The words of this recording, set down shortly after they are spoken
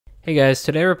Hey guys,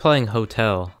 today we're playing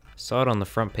Hotel. Saw it on the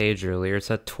front page earlier.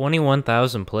 It's at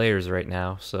 21,000 players right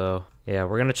now, so yeah,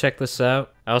 we're gonna check this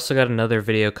out. I also got another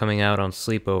video coming out on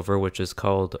Sleepover, which is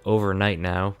called Overnight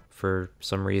now. For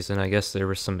some reason, I guess there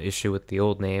was some issue with the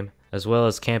old name, as well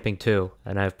as Camping 2.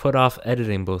 And I've put off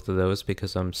editing both of those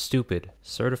because I'm stupid.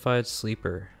 Certified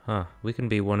sleeper. Huh, we can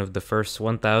be one of the first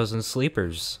 1,000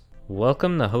 sleepers.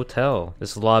 Welcome to Hotel.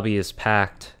 This lobby is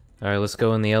packed. Alright, let's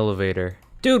go in the elevator.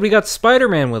 Dude, we got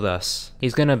Spider-Man with us!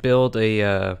 He's gonna build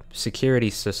a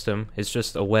security system. It's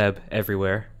just a web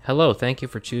everywhere. Hello, thank you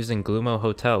for choosing Glumo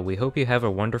Hotel. We hope you have a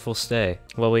wonderful stay.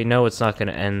 Well, we know it's not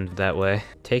gonna end that way.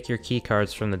 Take your key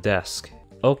cards from the desk.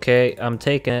 Okay, I'm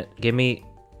taking it. Gimme.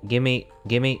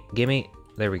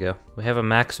 There we go. We have a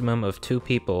maximum of 2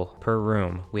 people per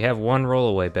room. We have 1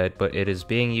 rollaway bed, but it is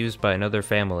being used by another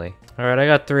family. Alright, I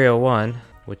got 301,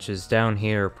 which is down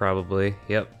here probably.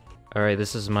 Yep. Alright,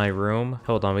 this is my room.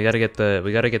 Hold on, we gotta get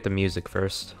the music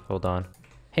first. Hold on.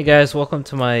 Hey guys, welcome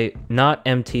to my not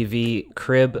MTV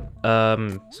crib.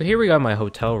 So here we got my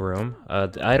hotel room.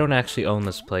 I don't actually own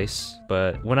this place,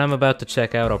 but when I'm about to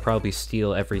check out, I'll probably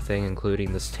steal everything,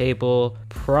 including this table,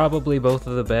 probably both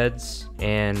of the beds,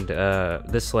 and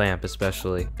this lamp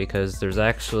especially, because there's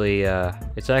actually,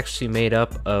 it's actually made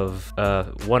up of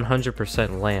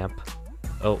 100% lamp.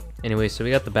 Oh, anyway, so we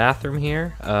got the bathroom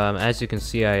here. As you can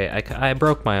see, I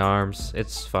broke my arms.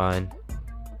 It's fine.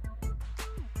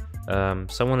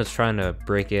 Someone is trying to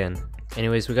break in.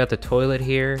 Anyways, we got the toilet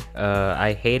here.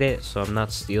 I hate it, so I'm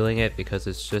not stealing it because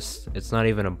it's not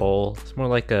even a bowl. It's more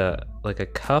like a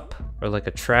cup or like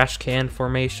a trash can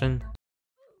formation.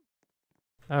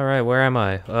 All right, where am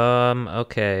I?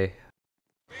 Okay.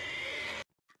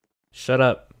 Shut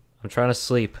up. I'm trying to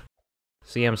sleep.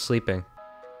 See, I'm sleeping.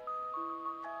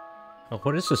 Oh,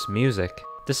 what is this music?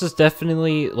 This is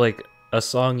definitely, like, a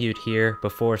song you'd hear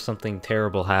before something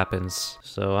terrible happens.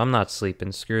 So I'm not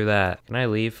sleeping, screw that. Can I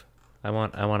leave? I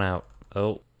want out.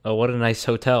 Oh, what a nice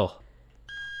hotel.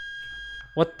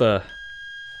 What the?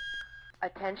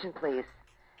 Attention, please.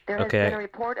 There has been a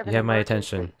report of an you have my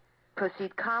emergency. attention.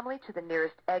 Proceed calmly to the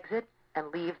nearest exit and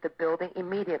leave the building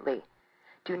immediately.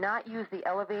 Do not use the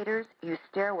elevators, use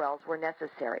stairwells where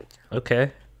necessary.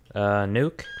 Okay.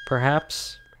 Nuke,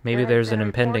 perhaps? Maybe there's an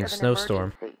impending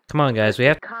snowstorm. Come on, guys, we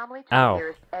have. Ow.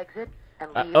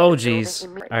 Oh, jeez.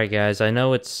 Alright, guys, I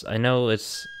know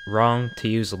it's wrong to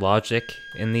use logic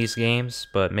in these games,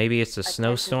 but maybe it's a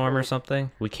snowstorm or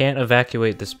something. We can't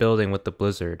evacuate this building with the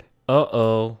blizzard.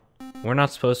 Uh-oh. We're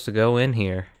not supposed to go in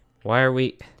here. Why are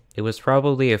we? It was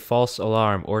probably a false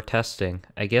alarm or testing.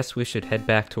 I guess we should head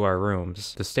back to our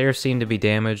rooms. The stairs seem to be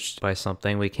damaged by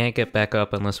something. We can't get back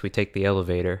up unless we take the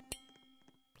elevator.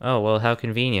 Oh, well, how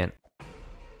convenient.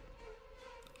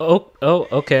 Oh,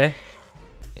 okay.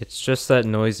 It's just that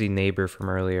noisy neighbor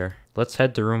from earlier. Let's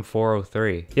head to room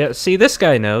 403. Yeah, see, this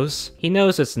guy knows. He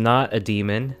knows it's not a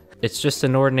demon. It's just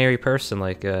an ordinary person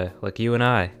like you and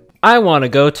I. I want to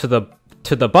go to the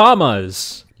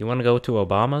Obamas! You want to go to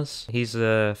Obama's? He's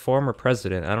a former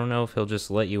president. I don't know if he'll just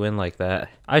let you in like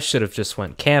that. I should have just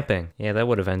went camping. Yeah, that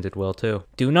would have ended well, too.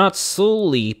 Do not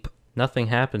sleep. Nothing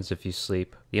happens if you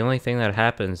sleep. The only thing that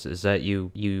happens is that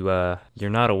you're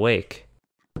not awake.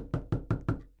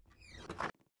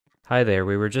 Hi there,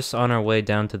 we were just on our way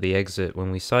down to the exit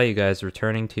when we saw you guys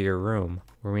returning to your room.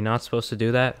 Were we not supposed to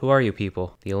do that? Who are you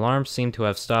people? The alarms seem to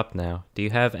have stopped now. Do you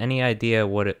have any idea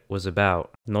what it was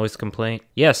about? Noise complaint?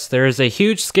 Yes, there is a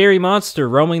huge scary monster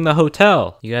roaming the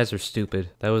hotel! You guys are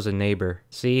stupid. That was a neighbor.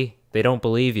 See? They don't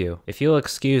believe you. If you'll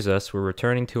excuse us, we're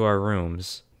returning to our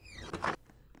rooms.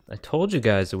 I told you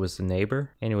guys it was the neighbor.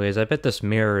 Anyways, I bet this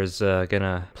mirror is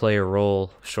gonna play a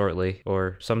role shortly,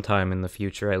 or sometime in the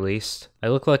future at least. I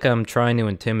look like I'm trying to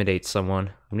intimidate someone.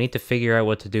 We need to figure out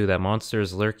what to do. That monster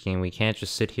is lurking. We can't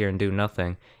just sit here and do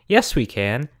nothing. Yes, we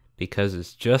can, because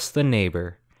it's just the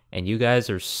neighbor, and you guys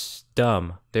are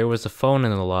dumb. There was a phone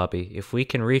in the lobby. If we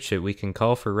can reach it, we can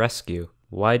call for rescue.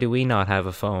 Why do we not have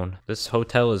a phone? This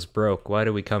hotel is broke. Why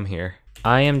do we come here?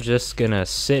 I am just gonna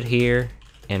sit here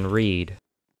and read.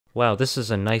 Wow, this is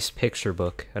a nice picture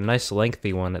book. A nice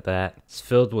lengthy one at that. It's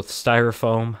filled with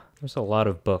styrofoam. There's a lot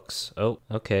of books. Oh,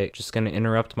 okay. Just gonna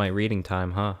interrupt my reading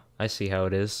time, huh? I see how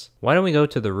it is. Why don't we go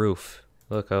to the roof?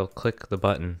 Look, I'll click the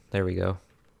button. There we go.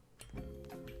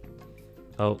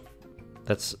 Oh,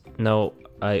 that's... No,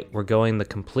 we're going the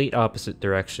complete opposite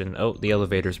direction. Oh, the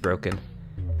elevator's broken.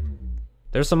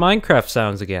 There's the Minecraft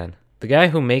sounds again. The guy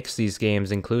who makes these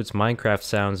games includes Minecraft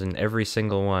sounds in every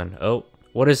single one. Oh.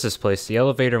 What is this place? The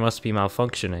elevator must be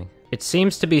malfunctioning. It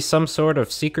seems to be some sort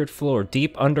of secret floor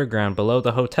deep underground below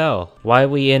the hotel. Why are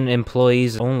we in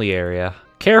employees only area?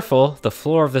 Careful, the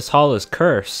floor of this hall is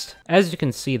cursed. As you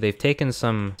can see, they've taken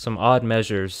some odd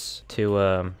measures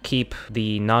to keep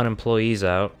the non-employees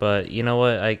out, but you know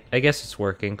what? I guess it's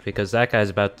working because that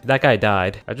guy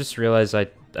died. I just realized I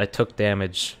took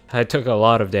damage. I took a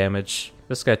lot of damage.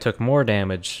 This guy took more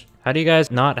damage. How do you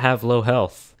guys not have low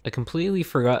health? I completely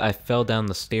forgot I fell down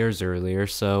the stairs earlier,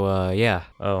 so yeah.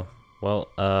 Oh,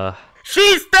 well,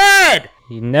 she's dead!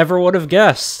 You never would have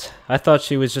guessed. I thought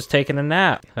she was just taking a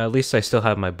nap. At least I still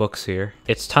have my books here.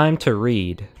 It's time to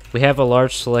read. We have a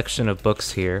large selection of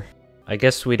books here. I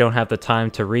guess we don't have the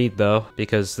time to read though,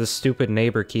 because this stupid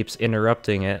neighbor keeps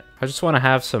interrupting it. I just want to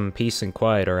have some peace and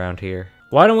quiet around here.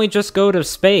 Why don't we just go to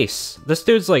space? This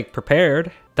dude's like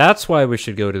prepared. That's why we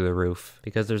should go to the roof,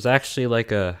 because there's actually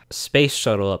like a space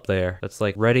shuttle up there that's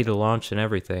like ready to launch and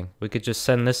everything. We could just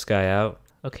send this guy out.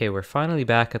 Okay, we're finally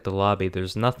back at the lobby.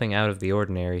 There's nothing out of the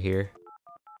ordinary here.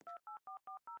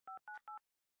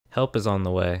 Help is on the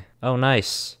way. Oh,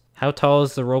 nice. How tall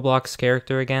is the Roblox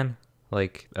character again?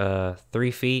 Like,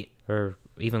 3 feet? Or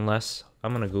even less?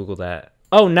 I'm gonna Google that.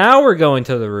 Oh, now we're going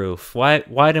to the roof! Why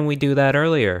didn't we do that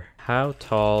earlier? How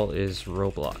tall is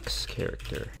Roblox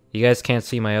character? You guys can't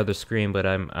see my other screen, but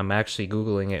I'm actually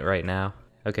Googling it right now.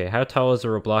 Okay, how tall is a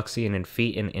Robloxian in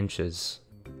feet and inches?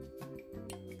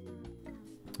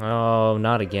 Oh,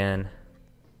 not again.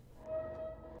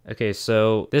 Okay,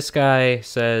 so this guy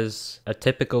says a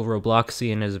typical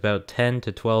Robloxian is about 10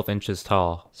 to 12 inches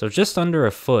tall. So just under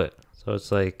a foot. So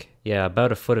it's like, yeah,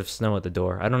 about a foot of snow at the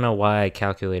door. I don't know why I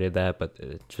calculated that, but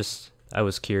I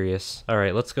was curious.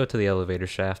 Alright, let's go to the elevator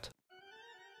shaft.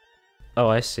 Oh,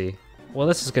 I see. Well,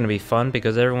 this is gonna be fun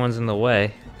because everyone's in the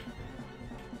way.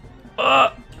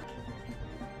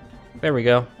 There we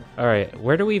go. Alright,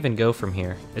 where do we even go from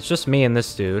here? It's just me and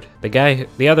this dude.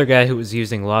 The other guy who was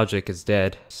using logic is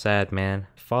dead. Sad, man.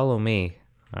 Follow me.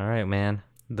 Alright, man.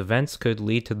 The vents could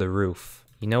lead to the roof.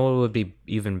 You know what would be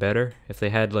even better? If they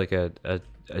had like a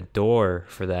door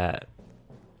for that.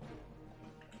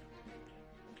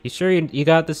 You sure you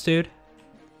got this, dude?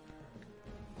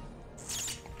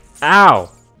 Ow!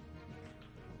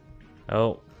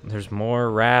 Oh, there's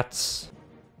more rats.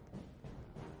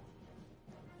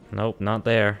 Nope, not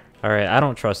there. Alright, I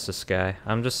don't trust this guy.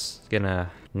 I'm just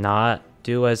gonna not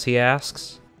do as he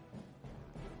asks.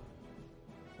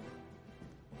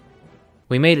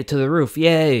 We made it to the roof,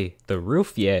 yay! The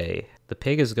roof, yay! The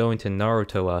pig is going to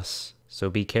Naruto us, so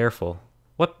be careful.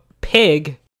 What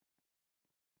pig?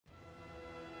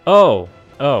 Oh,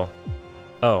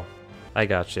 I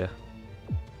gotcha.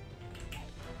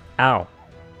 Ow.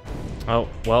 Oh,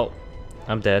 well,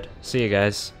 I'm dead. See you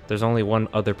guys. There's only one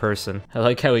other person. I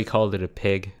like how he called it a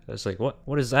pig. I was like, what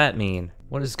does that mean?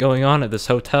 What is going on at this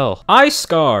hotel? I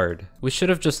scarred! We should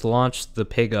have just launched the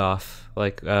pig off,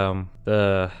 like,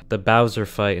 the Bowser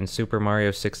fight in Super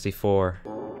Mario 64.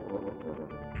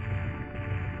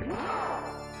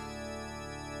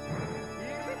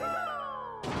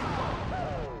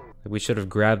 We should have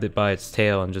grabbed it by its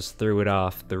tail and just threw it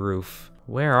off the roof.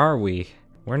 Where are we?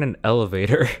 We're in an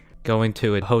elevator. Going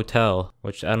to a hotel,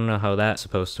 which I don't know how that's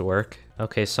supposed to work.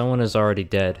 Okay, someone is already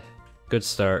dead. Good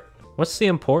start. What's the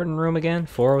important room again?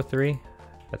 403?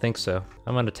 I think so.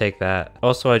 I'm gonna take that.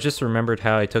 Also, I just remembered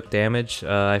how I took damage.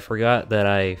 I forgot that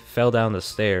I fell down the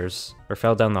stairs, or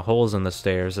fell down the holes in the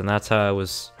stairs, and that's how I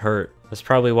was hurt. That's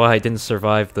probably why I didn't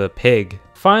survive the pig.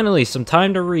 Finally, some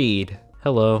time to read.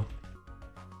 Hello.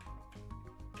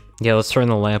 Yeah, let's turn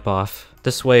the lamp off.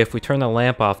 This way, if we turn the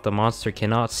lamp off, the monster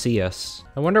cannot see us.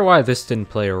 I wonder why this didn't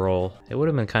play a role. It would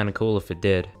have been kind of cool if it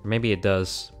did. Or maybe it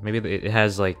does. Maybe it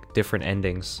has, like, different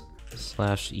endings.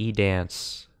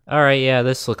 /edance. Alright, yeah,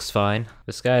 this looks fine.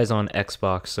 This guy is on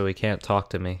Xbox, so he can't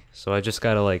talk to me. So I just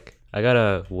gotta, like, I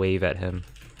gotta wave at him.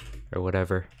 Or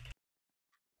whatever.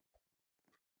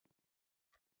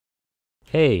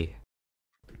 Hey.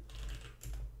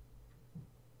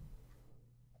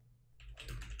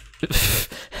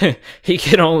 He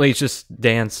can only just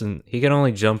dance and he can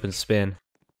only jump and spin.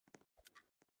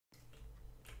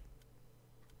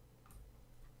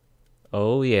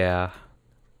 Oh yeah.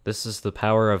 This is the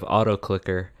power of auto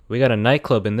clicker. We got a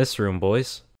nightclub in this room,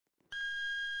 boys.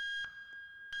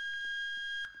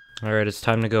 Alright, it's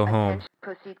time to go home.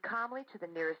 Proceed calmly to the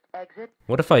nearest exit.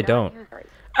 What if I don't?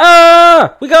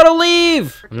 Ah! We gotta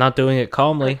leave! I'm not doing it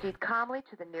calmly. Proceed calmly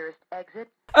to the nearest exit.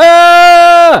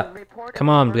 Ah! Come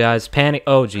on, guys, panic.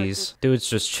 Oh, jeez. Dude's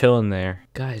just chilling there.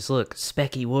 Guys, look,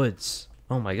 Specky Woods.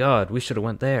 Oh my god, we should have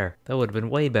went there. That would have been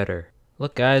way better.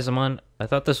 Look, guys, I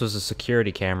thought this was a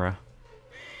security camera.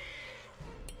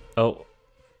 Oh.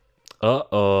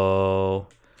 Uh-oh.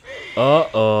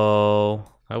 Uh-oh.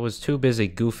 I was too busy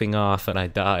goofing off and I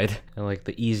died in like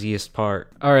the easiest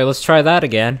part. Alright, let's try that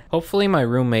again. Hopefully my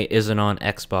roommate isn't on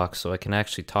Xbox so I can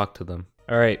actually talk to them.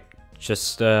 Alright,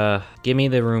 just give me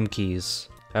the room keys.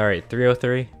 Alright,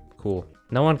 303? Cool.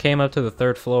 No one came up to the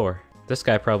 3rd floor. This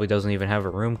guy probably doesn't even have a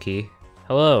room key.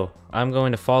 Hello, I'm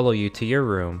going to follow you to your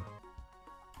room.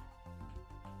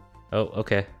 Oh,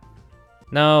 okay.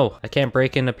 No, I can't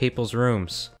break into people's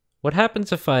rooms. What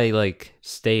happens if I, like,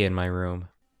 stay in my room?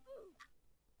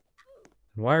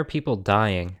 Why are people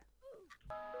dying?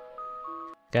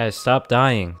 Guys, stop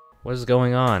dying. What is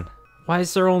going on? Why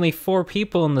is there only 4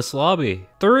 people in this lobby?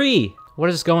 3! What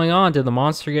is going on? Did the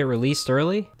monster get released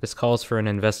early? This calls for an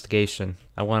investigation.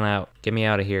 I want out. Get me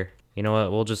out of here. You know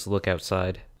what? We'll just look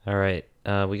outside. Alright,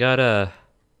 we gotta...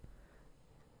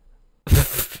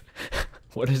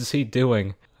 What is he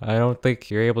doing? I don't think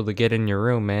you're able to get in your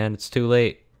room, man. It's too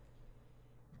late.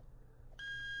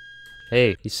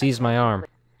 Hey, he seized my arm.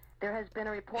 There has been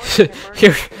a report of an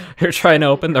emergency. You're trying to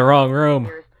open the wrong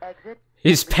room. Exit.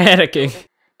 He's panicking.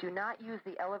 Do not use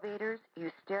the elevators.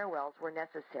 Use stairwells where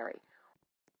necessary.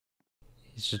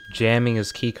 He's just jamming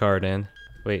his keycard in.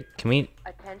 Wait, can we...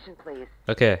 Attention, please.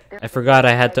 Okay, I forgot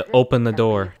I had to open the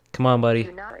door. Come on,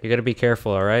 buddy. You gotta be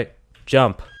careful, alright?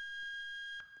 Jump.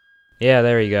 Yeah,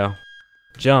 there you go.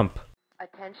 Jump.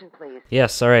 Attention, please.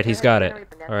 Yes, alright, he's got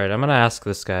it. Alright, I'm gonna ask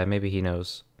this guy. Maybe he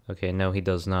knows. Okay, no, he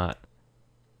does not.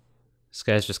 This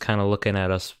guy's just kind of looking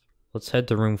at us. Let's head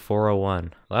to room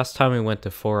 401. Last time we went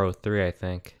to 403, I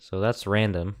think. So that's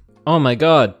random. Oh my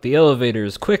god, the elevator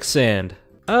is quicksand!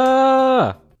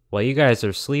 Ah! While you guys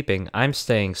are sleeping, I'm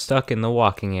staying stuck in the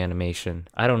walking animation.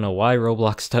 I don't know why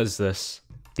Roblox does this.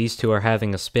 These two are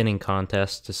having a spinning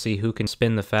contest to see who can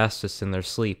spin the fastest in their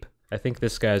sleep. I think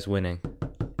this guy's winning.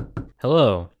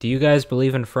 Hello, do you guys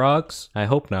believe in frogs? I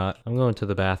hope not. I'm going to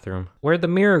the bathroom. Where'd the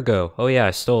mirror go? Oh yeah,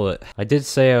 I stole it. I did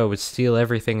say I would steal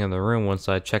everything in the room once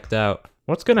I checked out.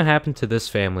 What's gonna happen to this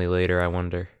family later, I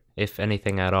wonder? If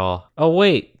anything at all. Oh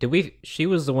wait, she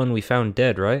was the one we found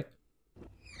dead, right?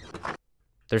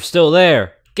 They're still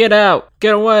there! Get out!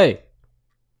 Get away!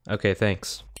 Okay,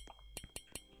 thanks.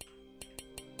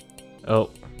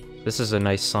 Oh, this is a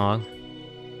nice song.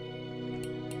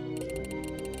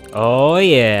 Oh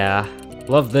yeah!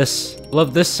 Love this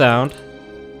sound.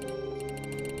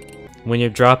 When you're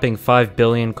dropping 5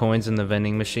 billion coins in the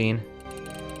vending machine.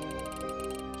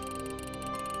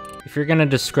 If you're gonna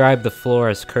describe the floor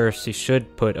as cursed, you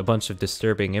should put a bunch of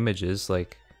disturbing images,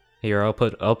 like... Here, I'll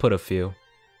put a few.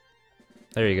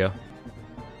 There you go.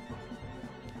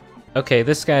 Okay,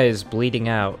 this guy is bleeding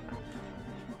out.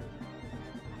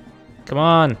 Come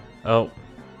on! Oh.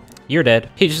 You're dead.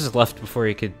 He just left before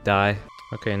he could die.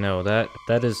 Okay, no, that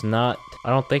is not... I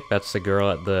don't think that's the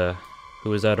girl who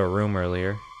was at our room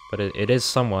earlier. But it is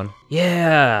someone.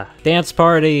 Yeah! Dance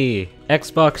party!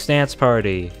 Xbox dance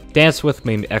party! Dance with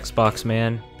me, Xbox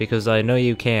man, because I know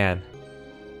you can.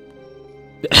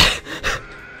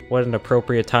 What an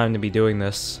appropriate time to be doing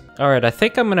this. Alright, I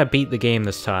think I'm gonna beat the game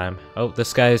this time. Oh,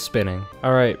 this guy is spinning.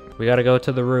 Alright, we gotta go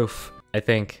to the roof, I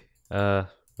think. We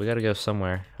gotta go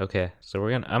somewhere. Okay, so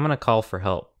I'm gonna call for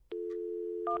help.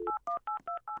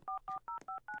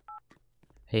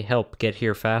 Hey, help, get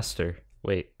here faster.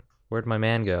 Wait, where'd my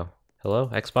man go? Hello,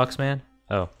 Xbox man?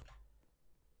 Oh.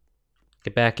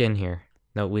 Get back in here.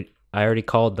 No, I already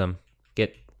called them.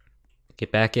 Get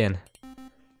back in.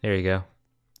 There you go.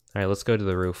 Alright, let's go to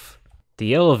the roof.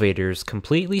 The elevator's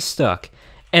completely stuck,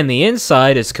 and the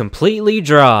inside is completely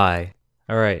dry.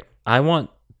 Alright, I want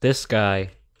this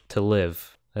guy to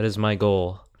live. That is my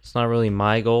goal. It's not really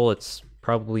my goal, it's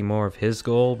probably more of his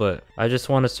goal, but I just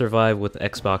want to survive with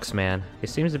Xbox Man. He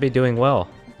seems to be doing well.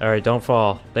 Alright, don't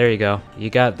fall. There you go. You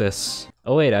got this.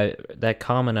 Oh wait, that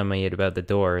comment I made about the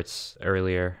door, it's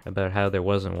earlier, about how there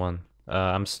wasn't one.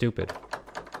 I'm stupid.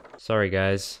 Sorry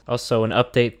guys. Also, an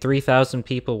update, 3,000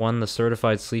 people won the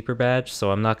certified sleeper badge,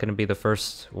 so I'm not gonna be the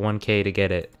first 1K to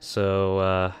get it.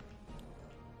 So,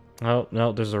 oh,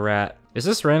 no, there's a rat. Is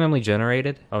this randomly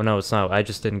generated? Oh no, it's not. I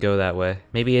just didn't go that way.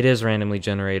 Maybe it is randomly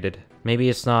generated. Maybe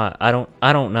it's not. I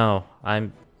don't know.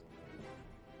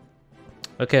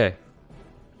 Okay.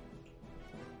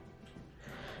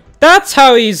 That's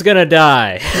how he's gonna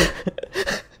die!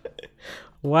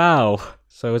 Wow.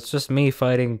 So it's just me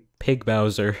fighting Pig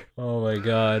Bowser. Oh my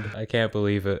god. I can't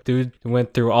believe it. Dude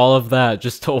went through all of that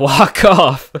just to walk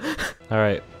off.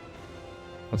 Alright.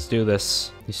 Let's do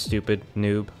this, you stupid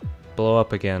noob. Blow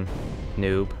up again,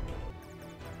 noob.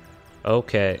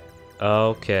 Okay.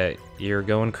 Okay. You're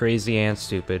going crazy and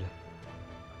stupid.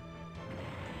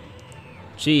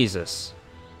 Jesus.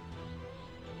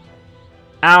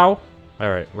 Ow!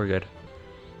 Alright, we're good.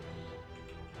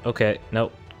 Okay,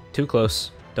 nope. too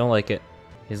close. Don't like it.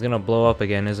 He's gonna blow up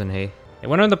again, isn't he? Hey,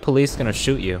 when are the police gonna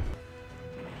shoot you?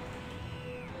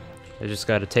 I just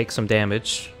gotta take some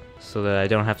damage so that I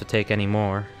don't have to take any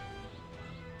more.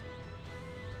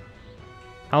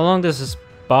 How long does this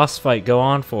boss fight go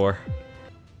on for?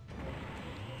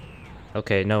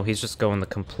 Okay, no, he's just going the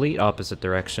complete opposite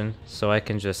direction, so I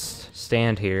can just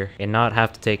stand here and not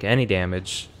have to take any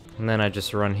damage. And then I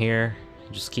just run here,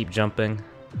 just keep jumping.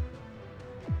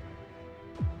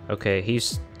 Okay,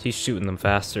 he's shooting them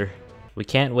faster. We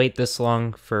can't wait this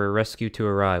long for rescue to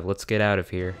arrive. Let's get out of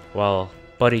here. While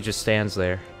Buddy just stands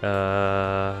there.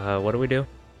 What do we do?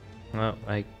 Oh,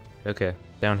 okay,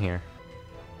 down here.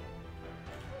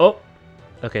 Oh!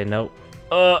 Okay, no.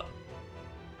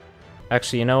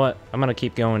 Actually, you know what? I'm gonna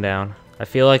keep going down. I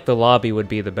feel like the lobby would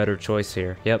be the better choice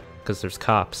here. Yep, because there's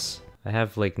cops. I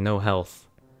have, like, no health.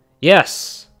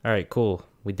 Yes! Alright, cool.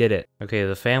 We did it. Okay,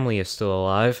 the family is still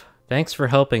alive. Thanks for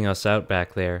helping us out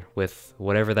back there with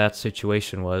whatever that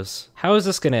situation was. How is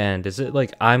this gonna end? Is it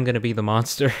like I'm gonna be the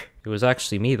monster? It was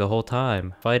actually me the whole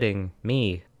time, fighting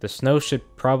me. The snow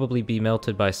should probably be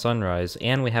melted by sunrise,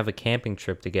 and we have a camping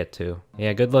trip to get to.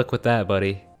 Yeah, good luck with that,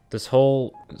 buddy. This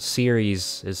whole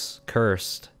series is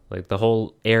cursed. Like, the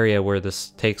whole area where this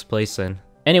takes place in.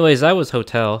 Anyways, that was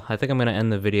Hotel. I think I'm gonna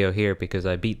end the video here because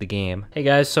I beat the game. Hey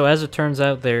guys, so as it turns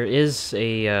out, there is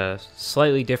a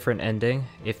slightly different ending.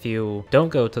 If you don't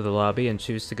go to the lobby and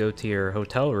choose to go to your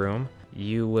hotel room,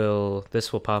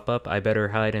 this will pop up, I better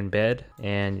hide in bed,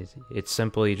 and it's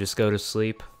simple, you just go to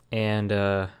sleep, and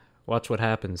watch what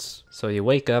happens. So you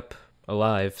wake up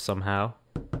alive somehow.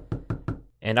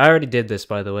 And I already did this,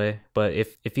 by the way, but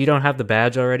if you don't have the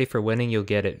badge already for winning, you'll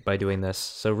get it by doing this.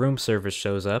 So room service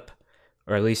shows up,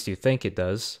 or at least you think it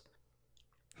does.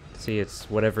 See, it's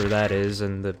whatever that is,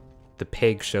 and the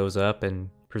pig shows up and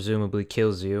presumably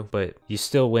kills you, but you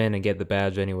still win and get the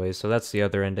badge anyway, so that's the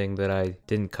other ending that I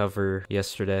didn't cover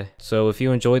yesterday. So if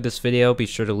you enjoyed this video, be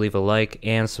sure to leave a like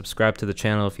and subscribe to the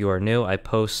channel if you are new. I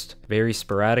post very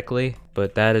sporadically,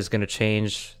 but that is gonna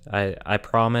change, I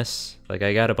promise. Like,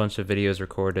 I got a bunch of videos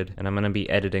recorded, and I'm gonna be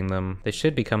editing them. They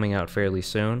should be coming out fairly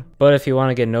soon. But if you want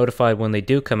to get notified when they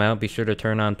do come out, be sure to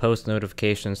turn on post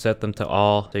notifications, set them to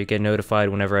all, so you get notified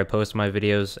whenever I post my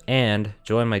videos, and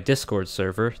join my Discord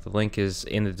server. The link is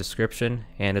in the description,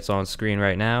 and it's on screen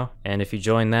right now. And if you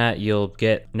join that, you'll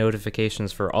get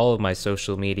notifications for all of my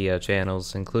social media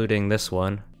channels, including this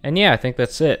one. And yeah, I think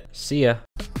that's it. See ya.